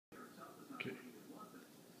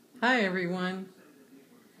Hi everyone.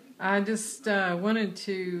 I just wanted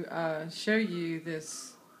to show you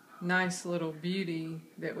this nice little beauty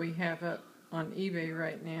that we have up on eBay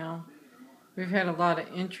right now. We've had a lot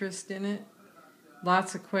of interest in it,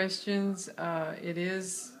 lots of questions. It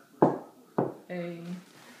is let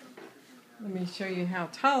me show you how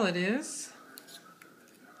tall it is.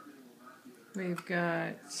 We've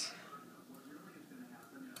got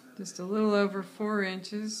just a little over 4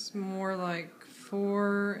 inches, more like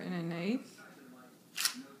 4 1/8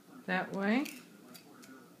 that way.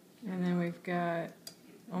 And then we've got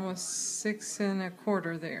almost 6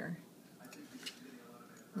 1/4 there.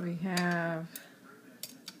 We have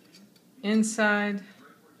inside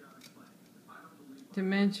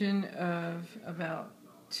dimension of about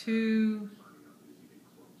 2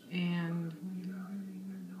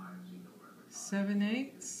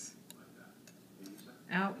 7/8.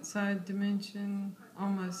 Outside dimension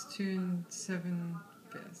almost 2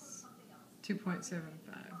 7/5.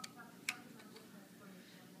 2.75.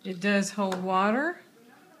 It does hold water,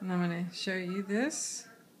 and I'm going to show you this.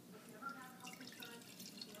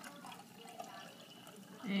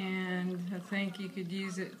 And I think you could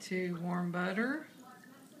use it to warm butter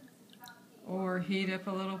or heat up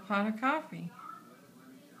a little pot of coffee.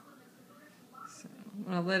 So I'm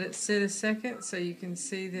going to let it sit a second so you can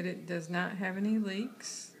see that it does not have any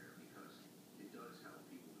leaks.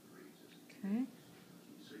 Okay.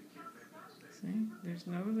 See, there's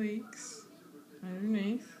no leaks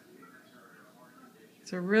underneath.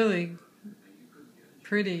 It's a really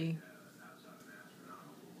pretty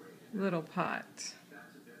little pot.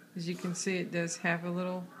 As you can see, it does have a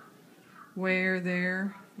little wear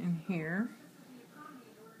there and here.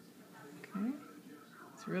 Okay,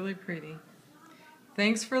 it's really pretty.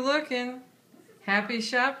 Thanks for looking. Happy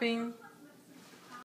shopping.